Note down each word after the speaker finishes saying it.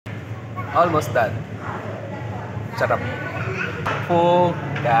Almost done. Shut up. Pho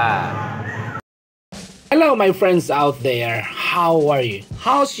Ga. Hello, my friends out there. How are you?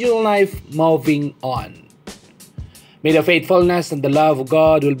 How's your life moving on? May the faithfulness and the love of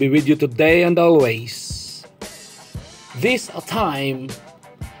God will be with you today and always. This time,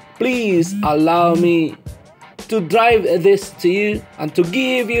 please allow me to drive this to you and to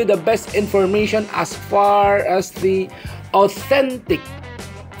give you the best information as far as the authentic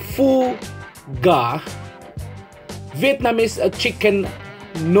Pho Ga Vietnamese chicken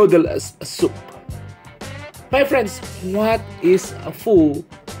noodle soup. My friends, what is pho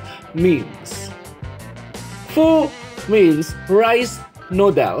means? Pho means rice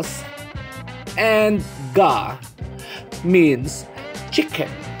noodles and ga means chicken.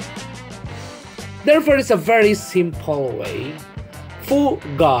 Therefore, it's a very simple way. Pho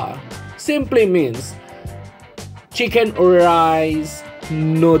Ga simply means chicken rice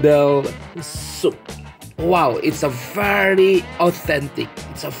noodle soup. Wow, it's a very authentic.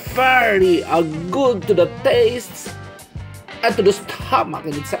 It's a very good to the taste and to the stomach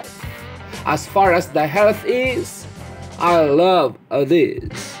in itself. As far as the health is, I love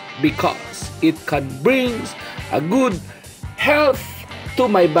this because it can bring a good health to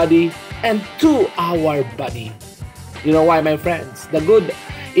my body and to our body. You know why, my friends? The good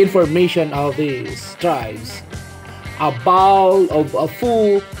information of this drives. A bowl of a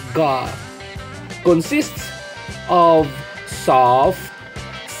Pho Ga consists of soft,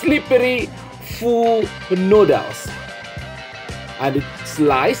 slippery pho noodles, and it's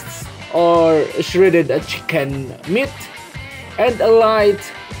sliced or shredded chicken meat, and a light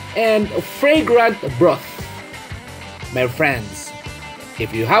and fragrant broth. My friends,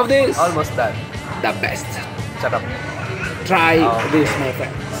 if you have this, Almost done. the best. Shut up. Try this, my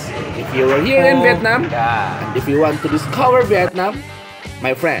friends. If you are here in Pho Vietnam, Ga. and if you want to discover Vietnam,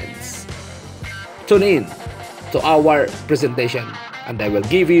 my friends, tune in to our presentation and I will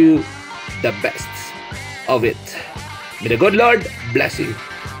give you the best of it. May the good Lord bless you.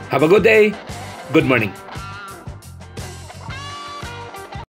 Have a good day. Good morning.